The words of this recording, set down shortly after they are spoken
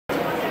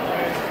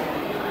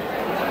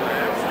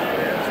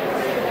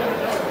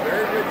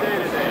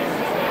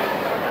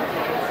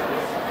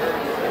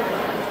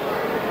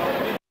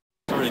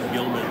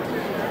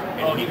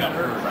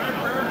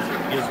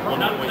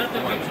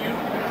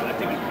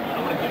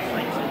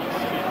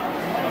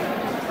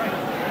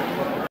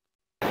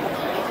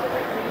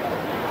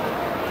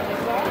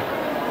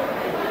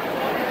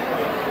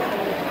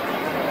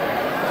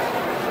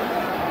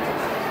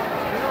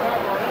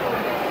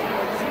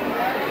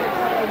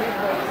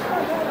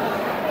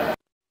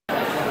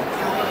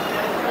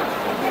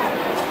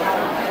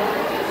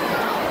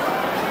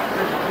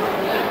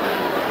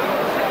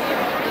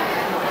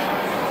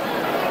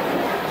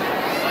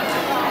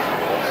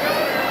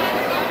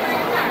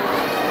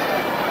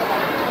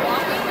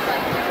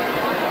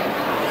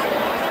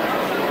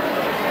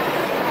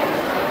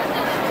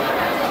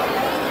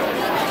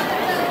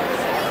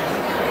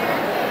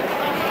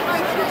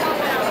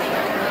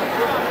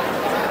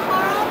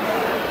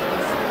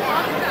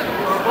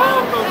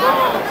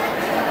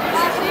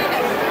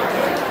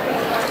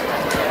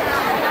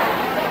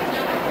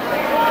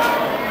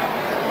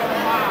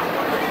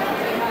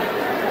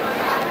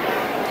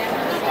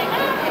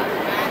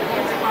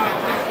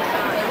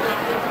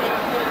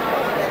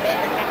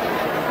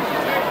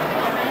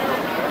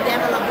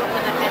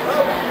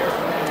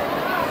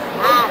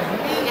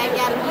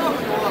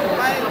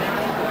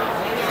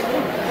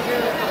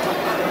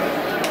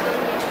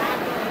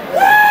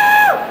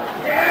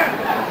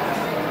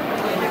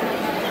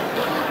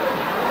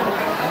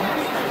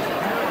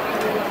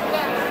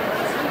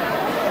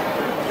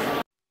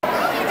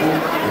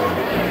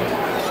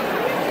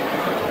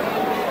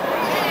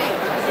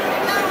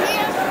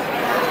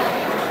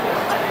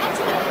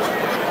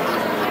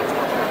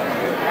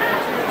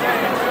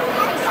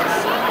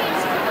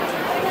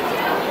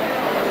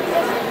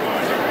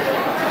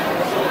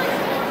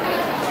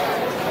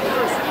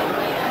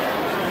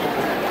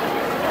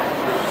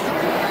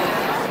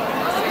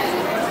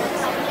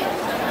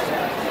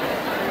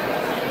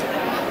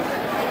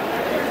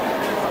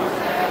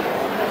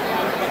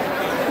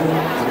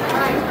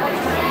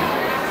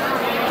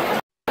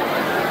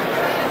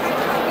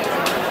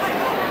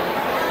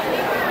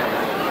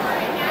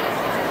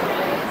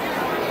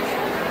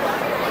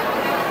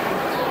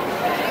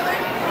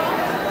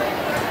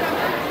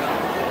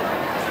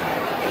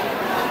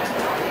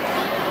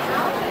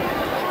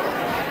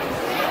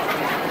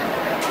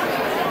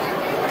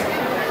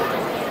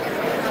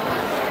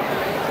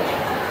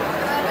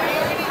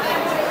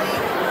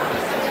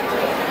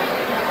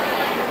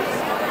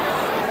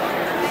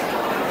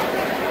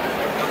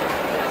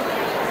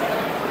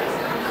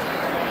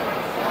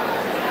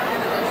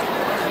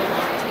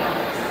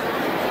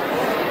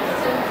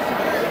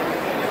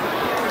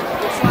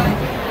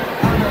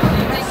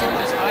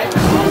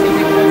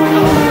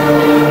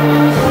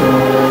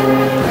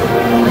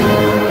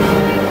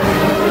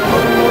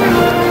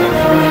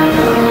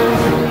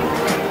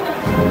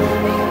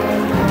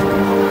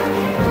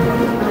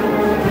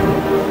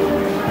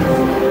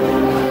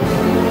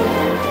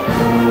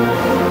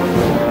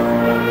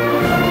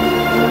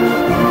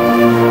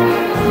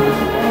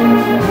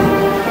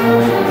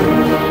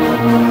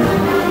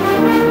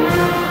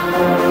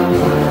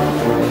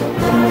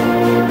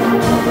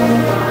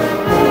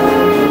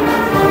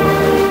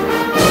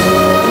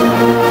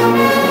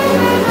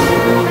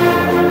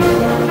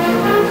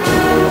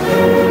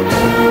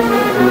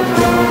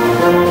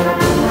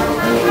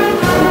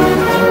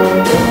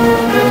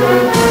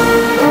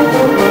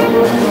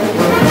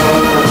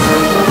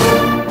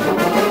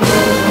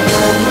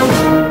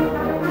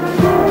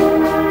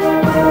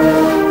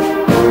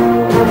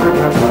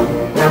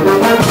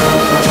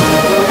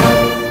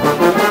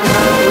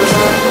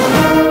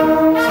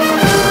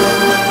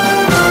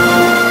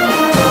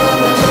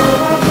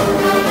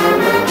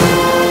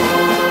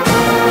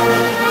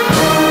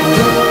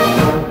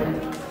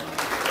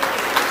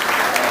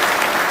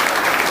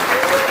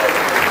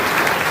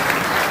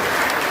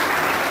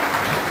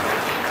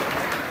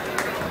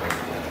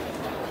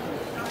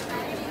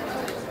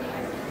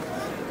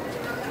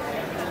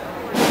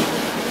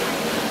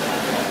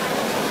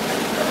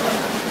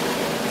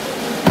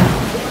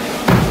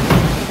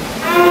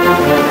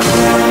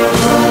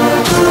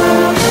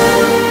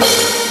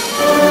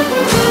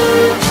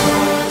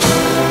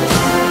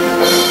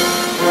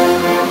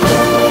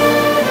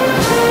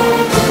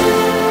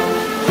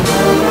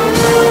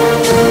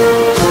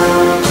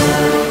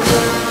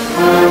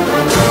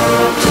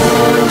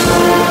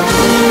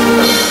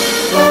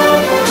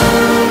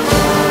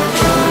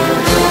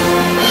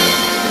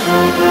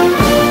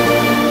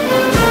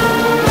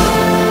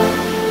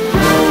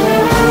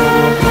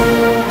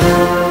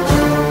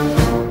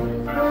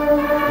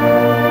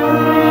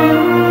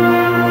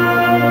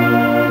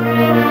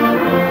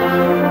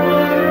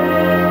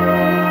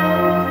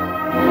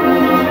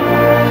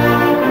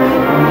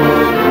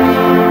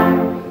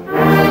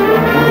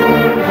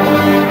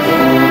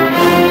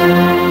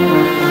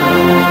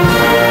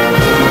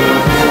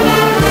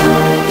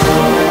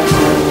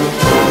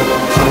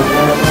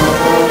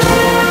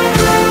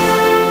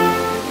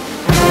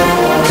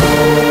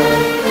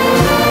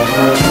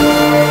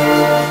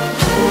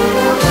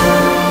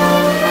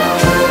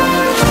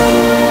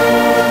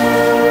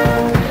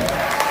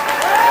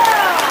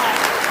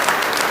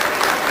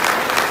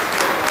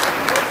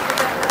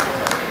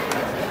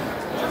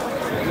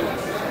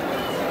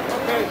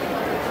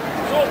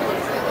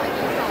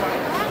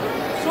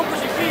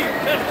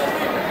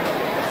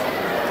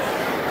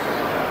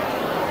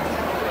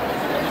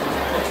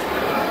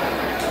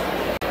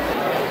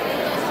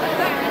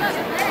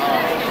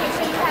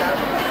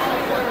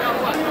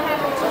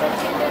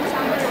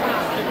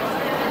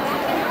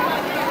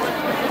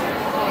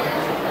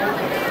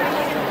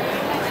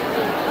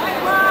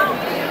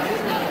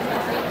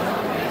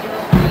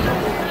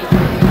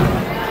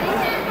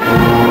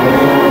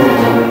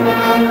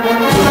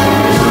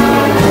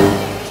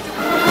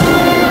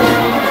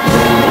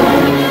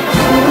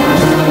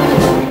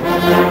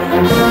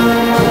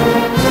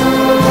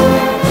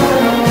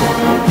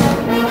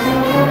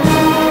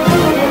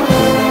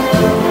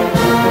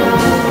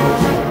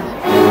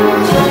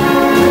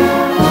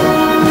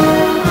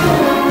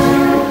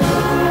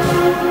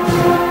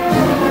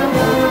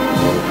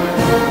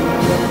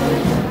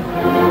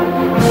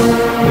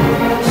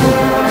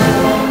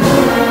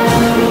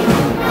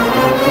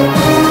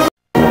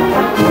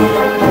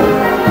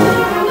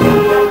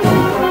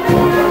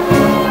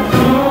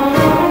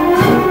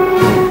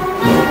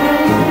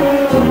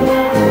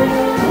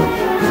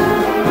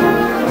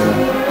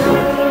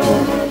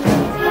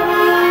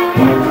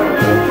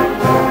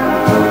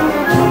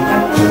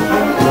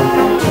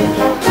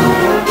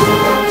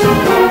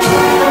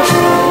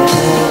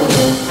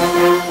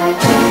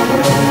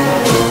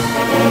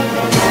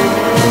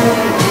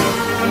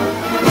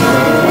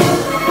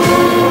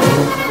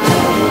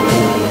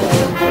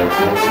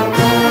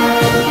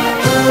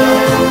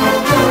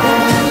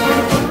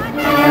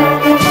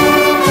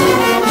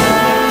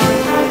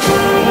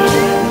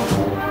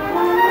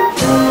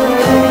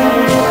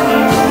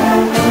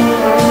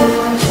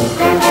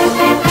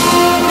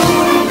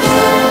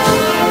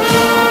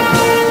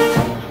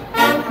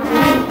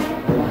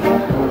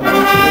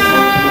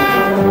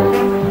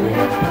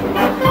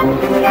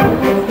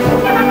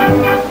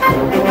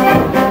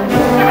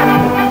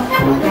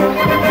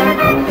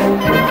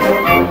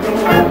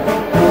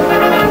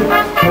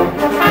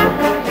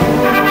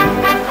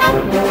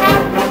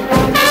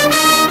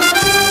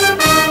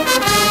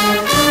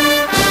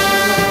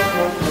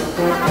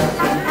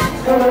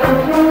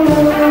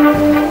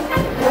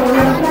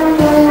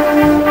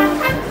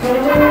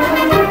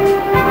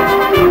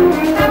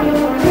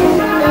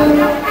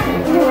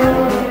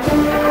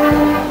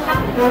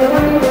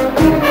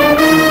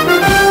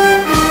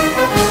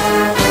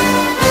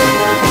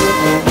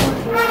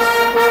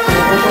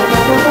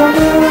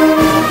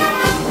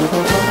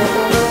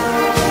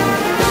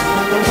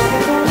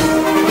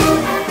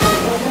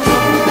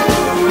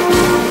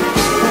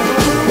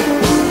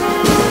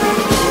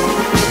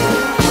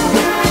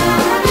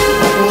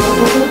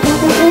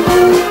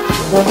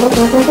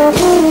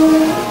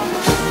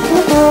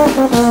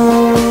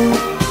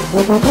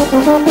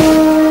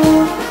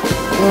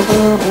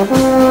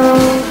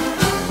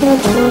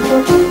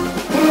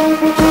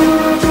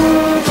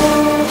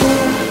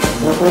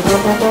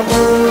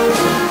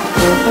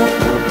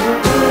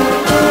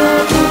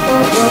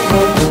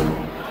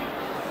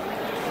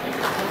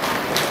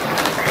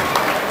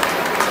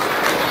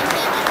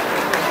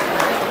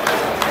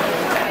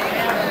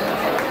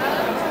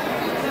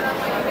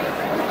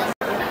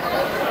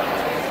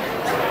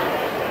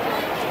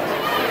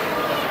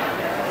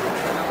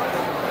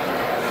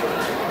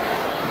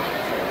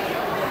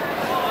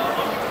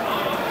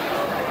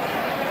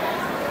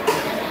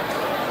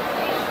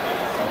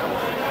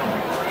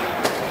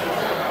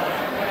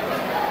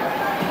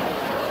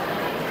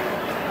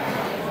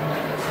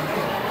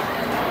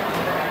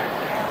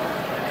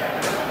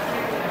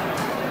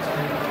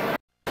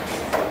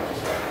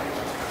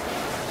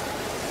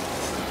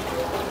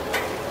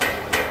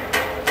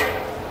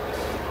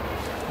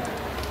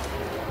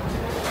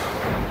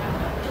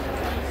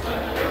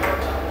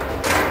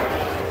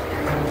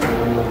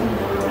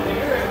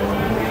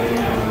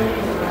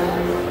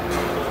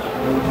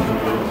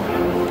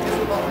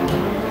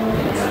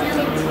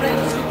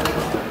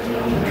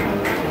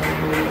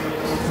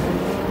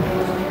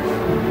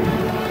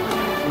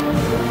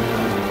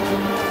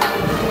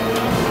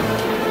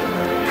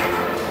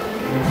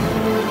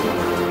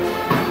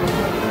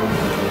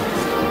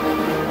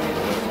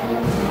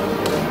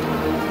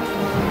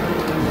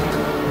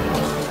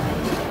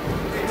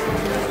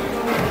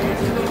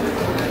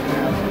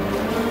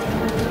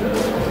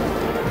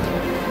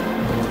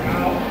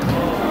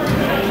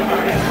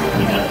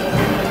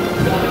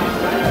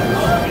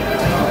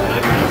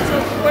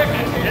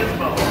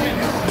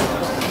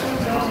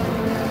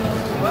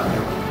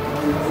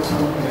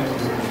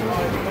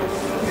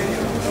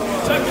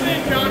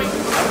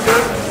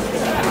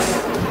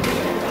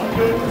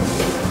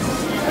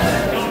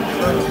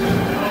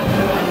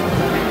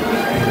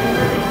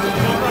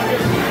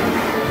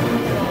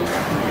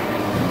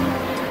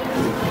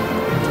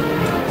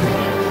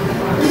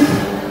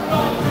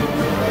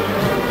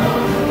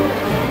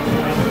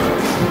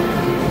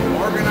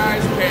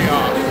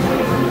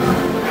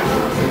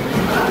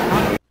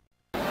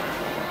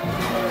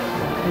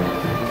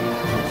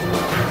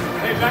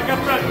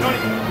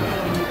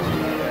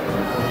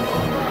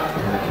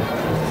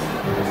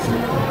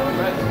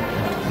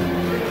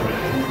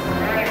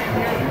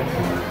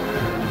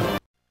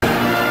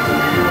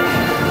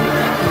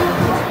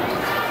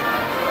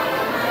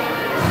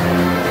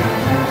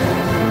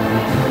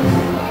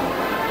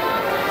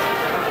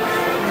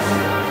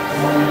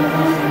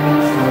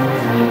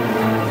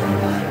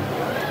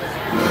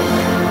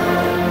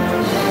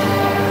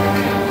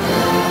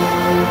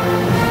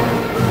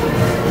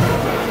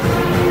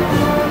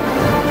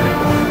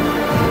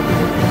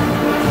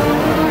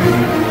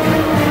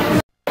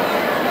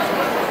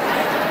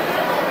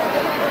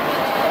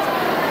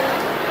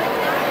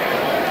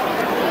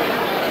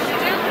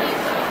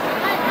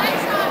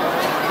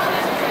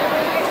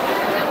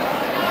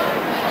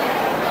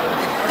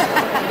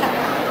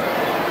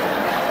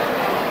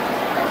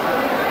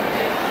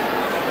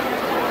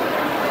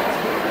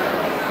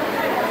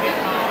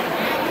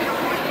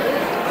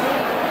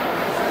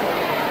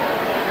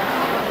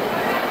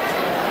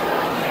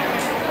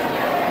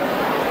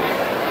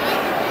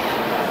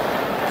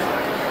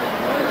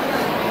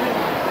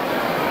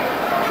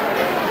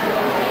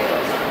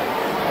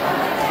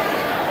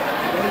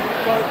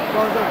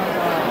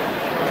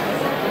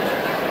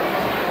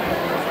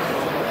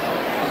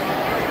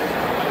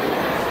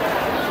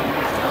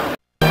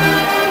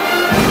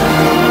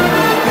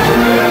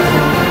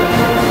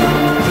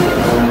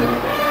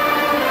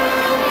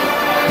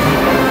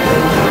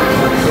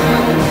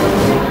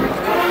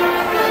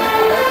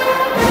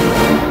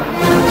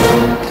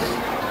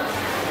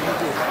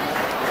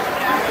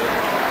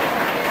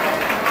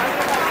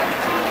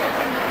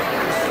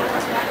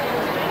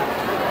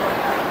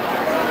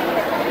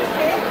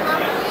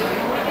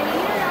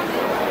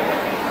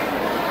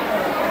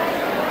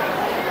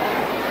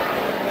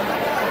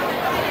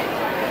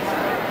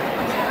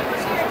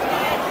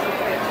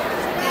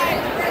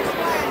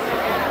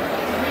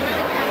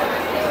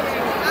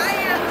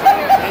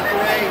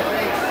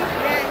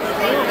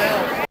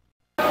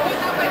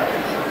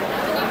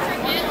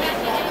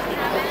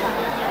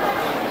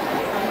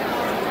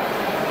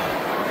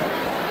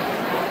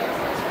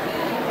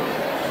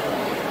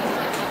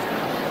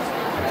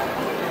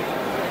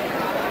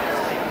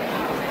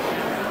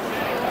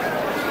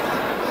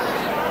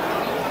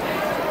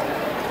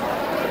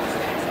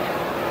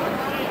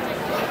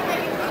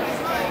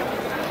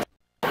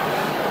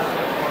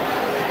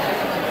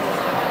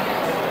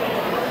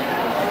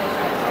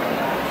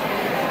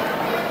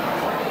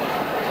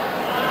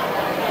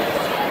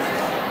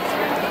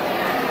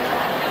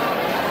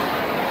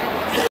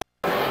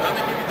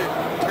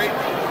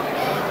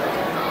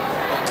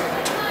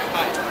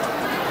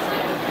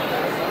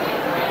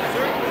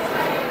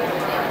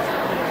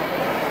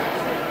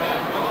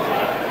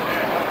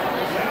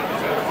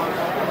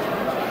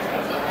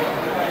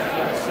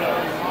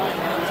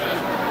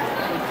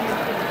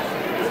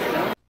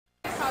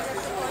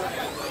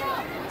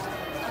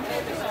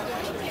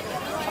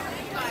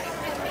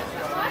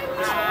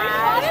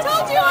I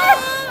told you.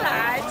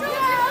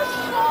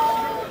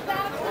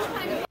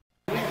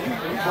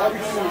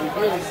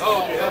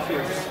 Oh, okay, that's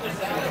here.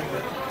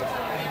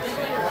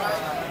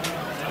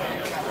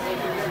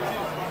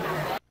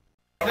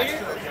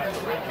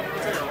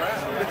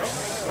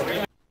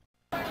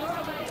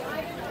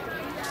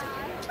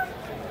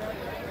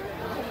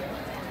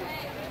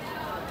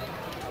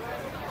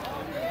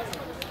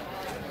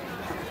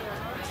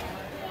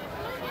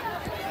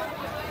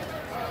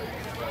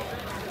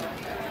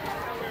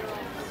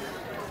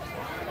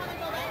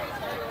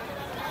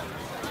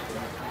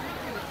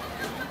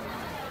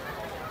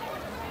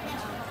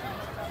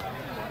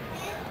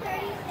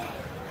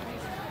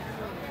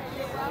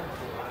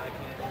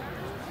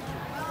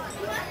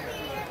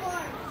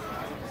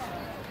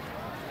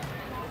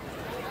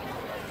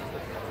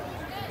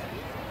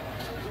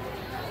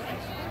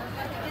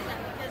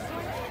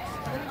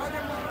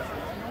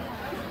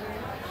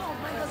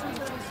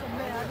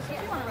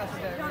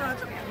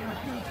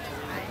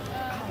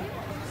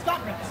 Stop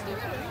me.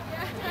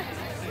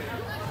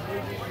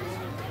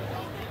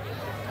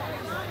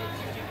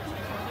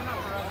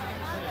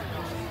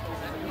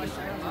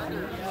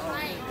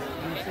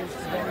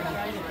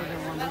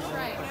 That's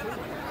right.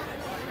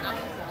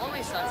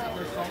 Always sucks.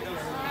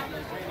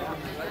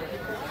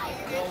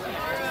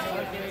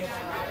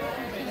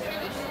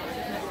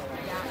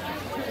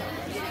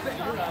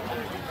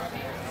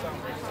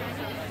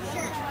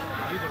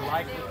 You either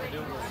like what to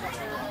do.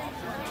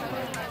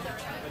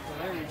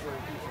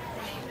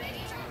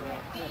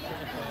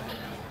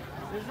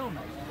 There's no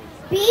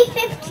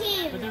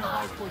B15.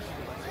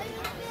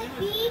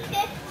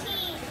 B15.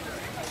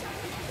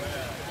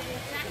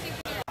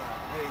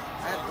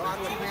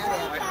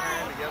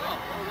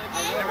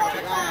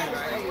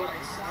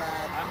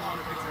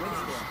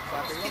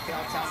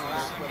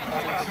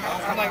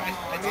 I'm like,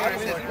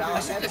 I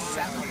should have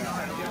sat on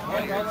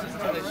that.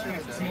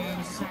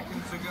 15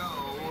 seconds ago.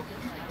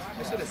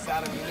 I should have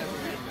sat on you never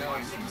even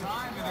knowing.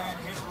 Time and then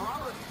hit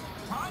Robert.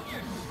 Tanya.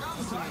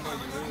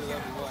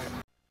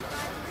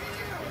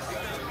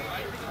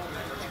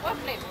 What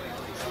flavor?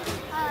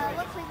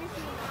 What flavor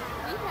do you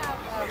have?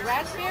 We have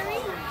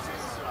raspberry,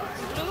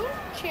 blue,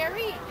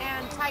 cherry,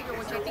 and tiger,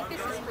 which I think this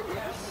is for you.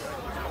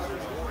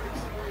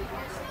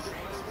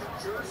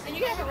 And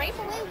you have a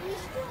rainbow?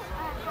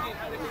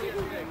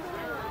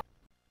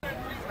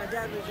 My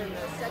dad was in the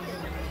second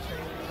dimension.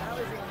 I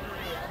was in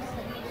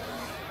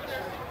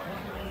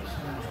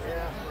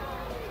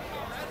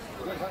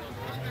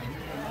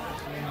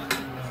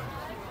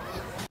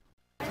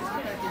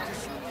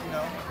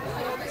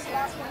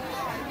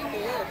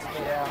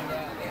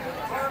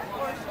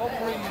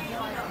Hopefully,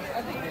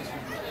 I think this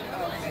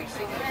makes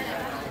it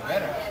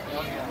better.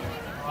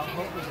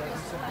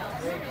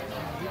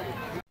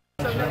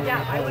 So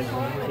yeah, I went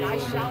home and I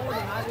showered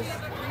and I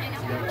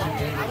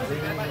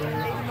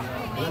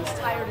was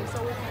tired and so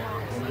was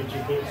Mom.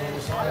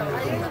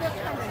 I ended up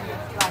coming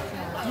last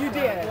night. You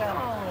did?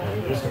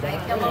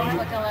 Hello,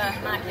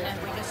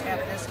 we just have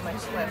this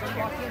much left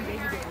here.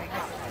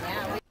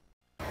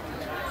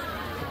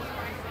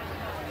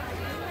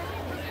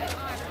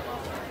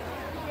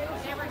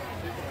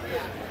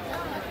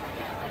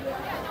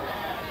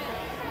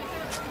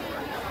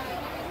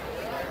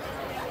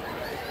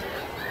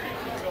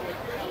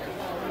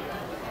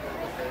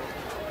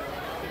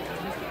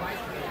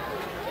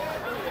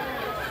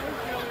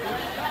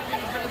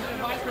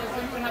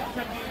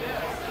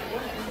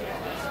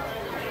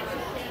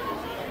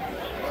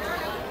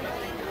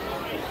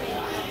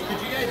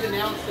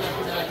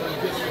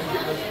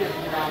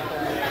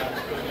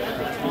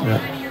 Yeah.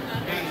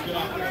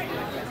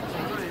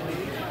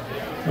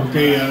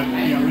 Okay,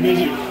 yeah, we need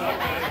you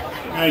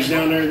guys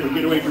down there to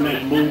get away from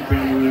that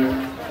bullpen there.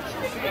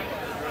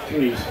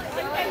 Please.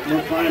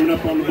 We're climbing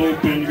up on the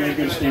bullpen. You guys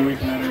got to stay away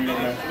from that area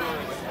there.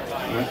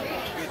 All right.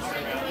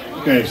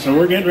 Okay, so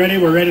we're getting ready.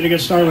 We're ready to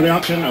get started with the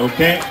auction.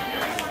 Okay.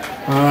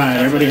 All right,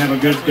 everybody have a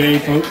good day,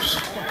 folks.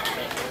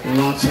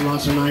 Lots and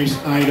lots of nice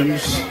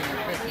items.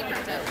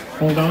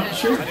 Hold on,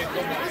 sure. We're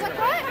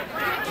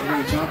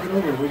going to talk it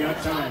over. We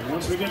got time.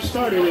 Once we get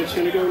started, it's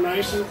going to go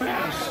nice and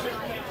fast.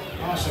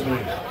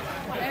 Possibly.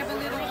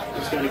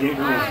 Just got to get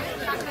going.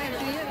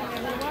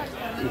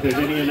 If there's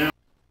any announcement.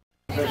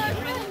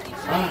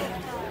 Alright.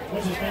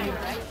 What's his name?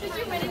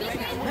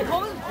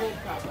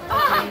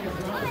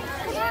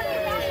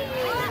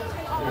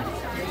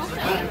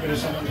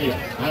 There's something here.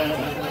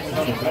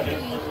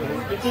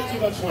 It's too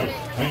much weight.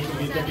 Thanks for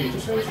being there.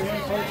 Just raise your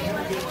hand, folks. Have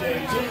a good day.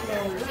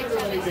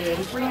 Everybody bid.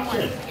 It's pretty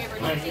good.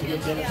 Thanks for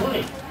being 10 to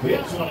 20. We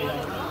have 20.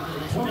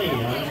 20.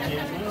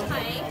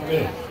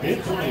 Good. Bid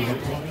 20.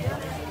 20.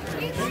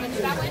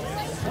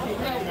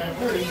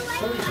 30,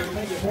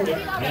 40,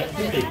 and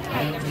 50.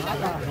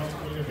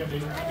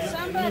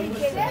 Somebody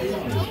get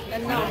a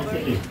number,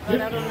 and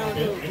I don't know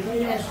who.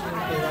 Anybody else?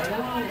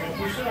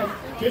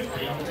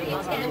 50.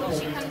 And when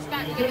she comes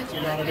back, give it to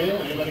her.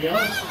 Anybody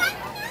else?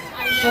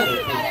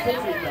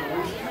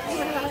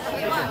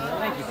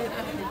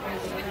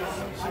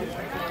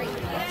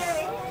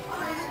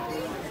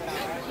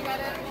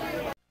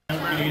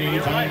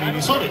 85,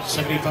 80, sold it.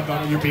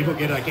 $75 your people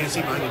get it. I can't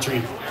see behind the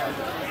tree.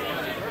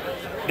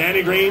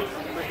 Danny Green.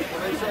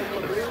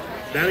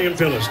 Danny and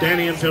Phyllis.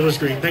 Danny and Phyllis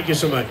Green. Thank you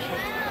so much.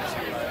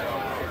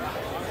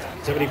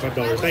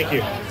 $75. Thank you.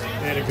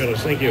 Danny and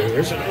Phyllis. Thank you.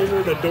 There's an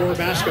over-the-door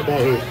basketball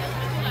hoop.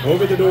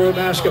 Over-the-door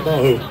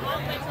basketball hoop.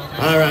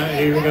 All right,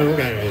 here we go,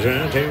 guys.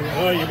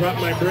 Oh, you brought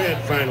my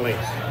bread finally.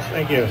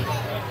 Thank you.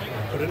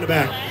 Put it in the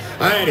back.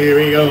 All right, here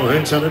we go.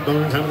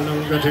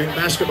 $100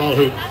 basketball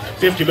hoop.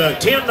 $50.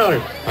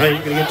 $10. I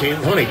am going to get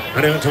 10, 20.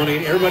 I know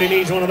 20. Everybody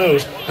needs one of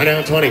those. I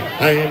know 20.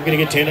 I am going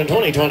to get 10 and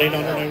 20. 20. No,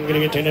 I'm going to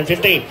get 10 and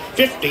 15.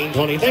 15,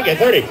 20. Thank you.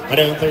 30. I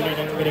know 30.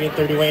 I'm going to get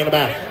 30 way in the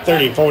back.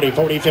 30, 40,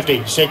 40,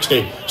 50,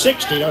 60.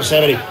 60, no,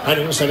 70. I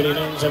know 70,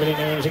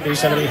 79, 60,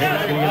 70.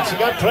 It's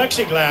got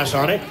plexiglass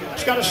on it.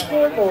 It's got a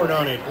scoreboard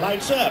on it.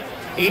 Lights up.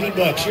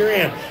 $80, you're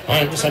in.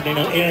 And 70,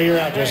 no, you're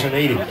out just an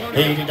 80.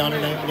 $80, no,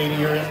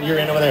 80, you're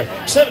in over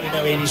there. 70,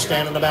 no, 80,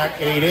 stand in the back.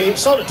 80,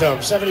 sold it to them.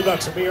 $70,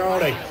 will be here all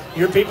day.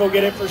 Your people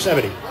get it for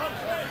 70.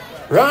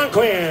 Ron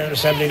Quinn,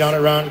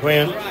 $70, Ron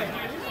Quinn.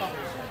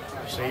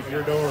 Save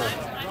your door.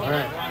 All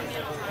right.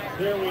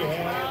 Here we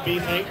have Be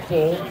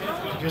Thankful.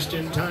 Just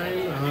in time.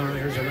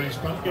 Here's a nice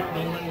pumpkin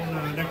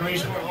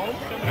decoration.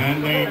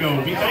 And there you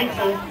go. Be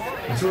thankful.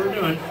 That's what we're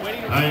doing.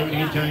 I'm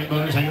going to get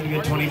 $10. I'm going to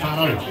get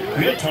 $25.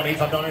 We get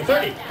 $25,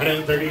 30. And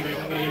then 30,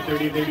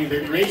 30, 30,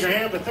 30. Raise your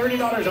hand for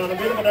 $30 on a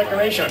beautiful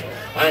decoration.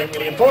 I'm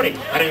going to get 40.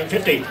 I then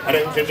 50. I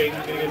then 50.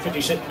 I'm going to get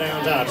 50 sitting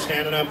down top.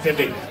 Standing up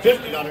 50.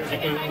 $50. I'm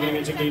going to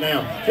get 60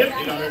 down.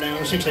 $50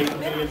 down. 60. I'm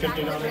going to get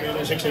 $50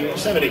 down. 60.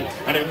 70.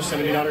 I then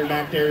 $70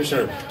 back there,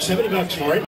 sir. $70 for it.